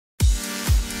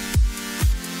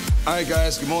Alright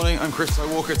guys, good morning. I'm Chris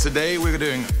Walker. Today we're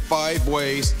doing 5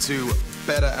 ways to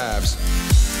better abs.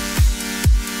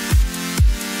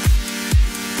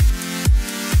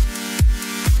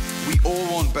 We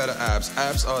all want better abs.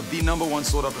 Abs are the #1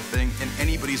 sought after thing in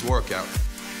anybody's workout.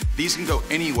 These can go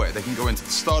anywhere. They can go into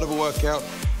the start of a workout,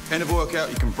 end of a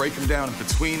workout. You can break them down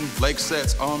between leg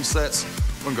sets, arm sets.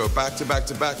 We're gonna go back to back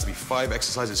to back to be 5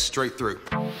 exercises straight through.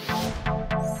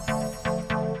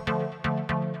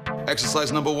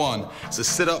 Exercise number 1 is a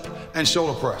sit-up and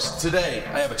shoulder press. Today,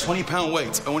 I have a 20-pound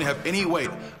weight. I want to have any weight.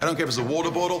 I don't care if it's a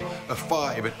water bottle, a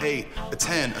 5, an 8, a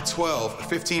 10, a 12, a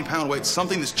 15-pound weight,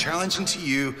 something that's challenging to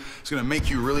you. It's gonna make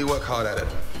you really work hard at it.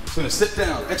 So I'm gonna sit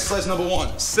down. Exercise number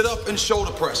 1, sit up and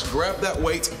shoulder press. Grab that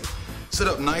weight, sit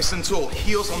up nice and tall.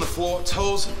 Heels on the floor,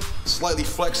 toes slightly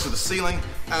flexed to the ceiling.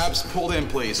 Abs pulled in,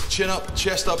 please. Chin up,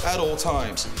 chest up at all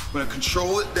times. We're gonna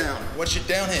control it down. Once you're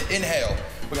down here, inhale.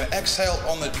 We're gonna exhale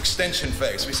on the extension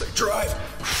phase. We say drive,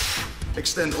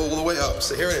 extend all the way up.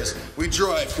 So here it is. We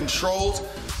drive, controlled,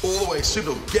 all the way,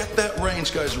 super. Get that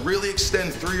range, guys. Really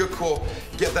extend through your core.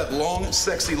 Get that long,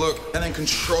 sexy look, and then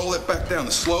control it back down.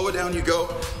 The slower down you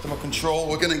go, the more control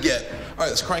we're gonna get. All right,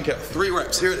 let's crank out. 3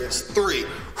 reps, here it is. 3,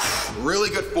 really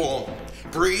good form.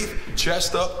 Breathe,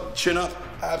 chest up, chin up,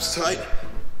 abs tight.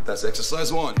 That's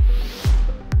exercise 1.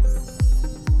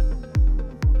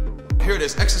 Here it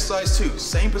is, exercise 2,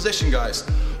 same position guys.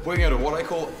 We're gonna do what I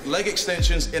call leg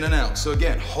extensions in and out. So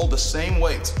again, hold the same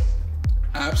weight.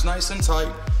 Abs nice and tight.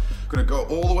 Gonna go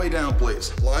all the way down,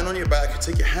 please. Line on your back,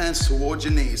 take your hands towards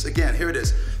your knees. Again, here it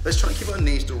is. Let's try and keep our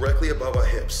knees directly above our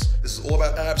hips. This is all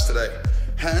about abs today.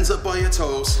 Hands up by your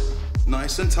toes,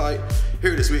 nice and tight.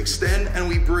 Here it is, we extend and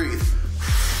we breathe.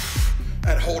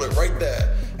 And hold it right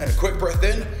there. And a quick breath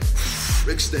in,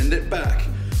 extend it back.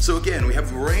 So again, we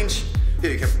have the range.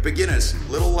 Here you have beginners,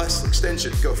 little less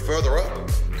extension. Go further up,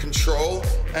 control,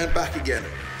 and back again.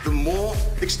 The more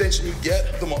extension you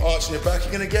get, the more arch in your back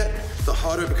you're gonna get, the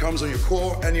harder it becomes on your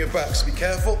core and your back. So be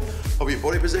careful of your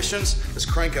body positions. Let's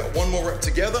crank out 1 more rep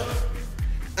together.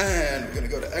 And we're gonna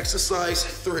go to exercise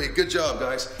 3. Good job,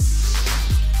 guys.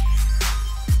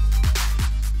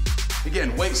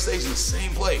 Again, weight stays in the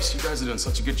same place. You guys are doing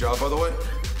such a good job, by the way.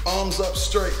 Arms up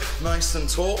straight, nice and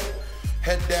tall.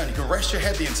 Head down. You can rest your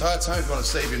head the entire time if you want to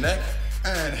save your neck.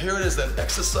 And here it is then,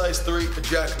 exercise 3, a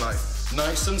jackknife.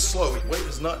 Nice and slow. Weight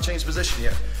has not changed position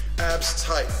yet. Abs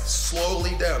tight,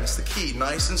 slowly down. It's the key,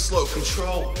 nice and slow.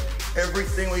 Control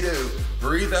everything we do.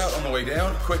 Breathe out on the way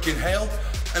down, quick inhale,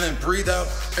 and then breathe out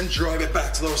and drive it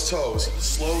back to those toes.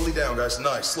 Slowly down, guys,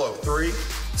 nice, slow. 3,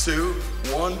 2,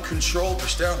 1, control,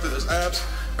 push down through those abs,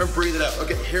 and breathe it out.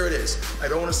 Okay, here it is. I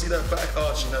don't want to see that back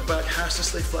arching. That back has to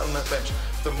stay flat on that bench.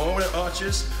 The moment it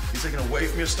arches, you're taking away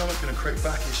from your stomach, gonna create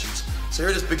back issues. So here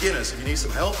it is, beginners. If you need some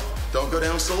help, don't go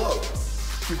down so low.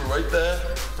 Keep it right there,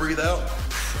 breathe out,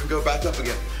 and go back up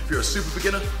again. If you're a super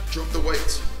beginner, drop the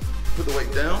weight. Put the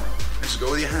weight down, and just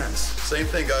go with your hands. Same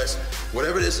thing, guys.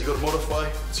 Whatever it is, you gotta modify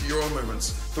to your own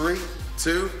movements. 3,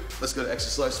 2, let's go to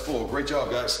exercise 4. Great job,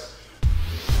 guys.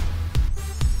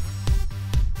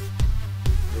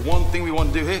 The one thing we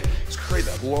want to do here is create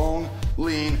that long,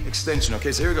 lean extension.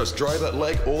 Okay, so here it goes. Drive that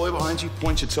leg all the way behind you,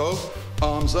 point your toe,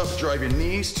 arms up, drive your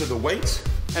knees to the weight,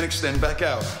 and extend back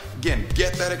out. Again,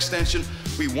 get that extension.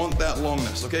 We want that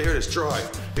longness. Okay, here it is. Drive,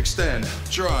 extend,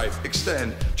 drive,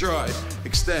 extend, drive,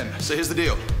 extend. So here's the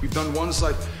deal. We've done one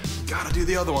side. Gotta do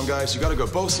the other one, guys. You gotta go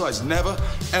both sides. Never,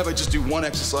 ever just do one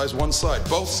exercise, one side.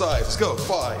 Both sides. Let's go.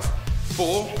 5,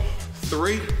 4,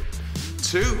 3,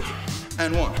 2,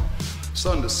 and 1.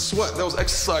 Starting to sweat. That was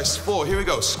exercise 4. Here we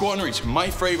go. Squat and reach. My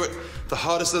favorite, the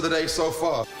hardest of the day so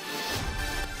far.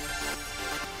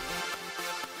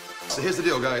 So here's the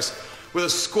deal, guys. With a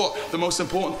squat, the most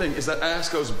important thing is that ass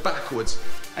goes backwards.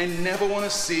 I never want to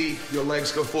see your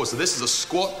legs go forward. So this is a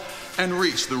squat and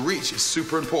reach. The reach is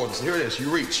super important. So here it is. You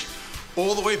reach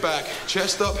all the way back,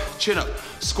 chest up, chin up.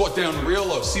 Squat down real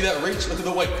low. See that reach? Look at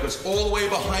the weight. It goes all the way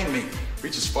behind me.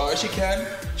 Reach as far as you can.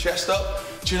 Chest up,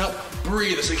 chin up,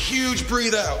 breathe. It's a huge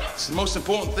breathe out. It's the most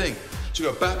important thing. So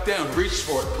you go back down, reach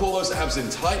for it. Pull those abs in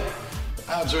tight.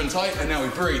 The abs are in tight, and now we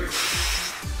breathe.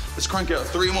 Let's crank out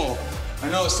 3 more. I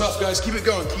know it's tough, guys. Keep it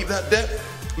going. Keep that depth.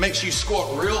 Make sure you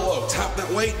squat real low. Tap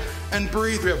that weight and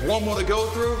breathe. We have 1 more to go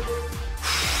through.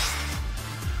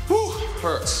 Whew,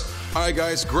 hurts. All right,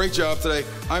 guys, great job today.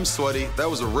 I'm sweaty. That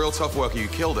was a real tough workout. You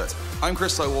killed it. I'm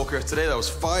Chris Walker. Today, that was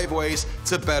 5 ways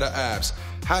to better abs.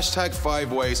 Hashtag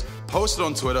 5 ways. Post it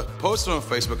on Twitter. Post it on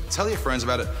Facebook. Tell your friends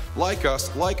about it. Like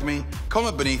us, like me.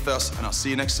 Comment beneath us, and I'll see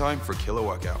you next time for a killer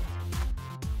workout.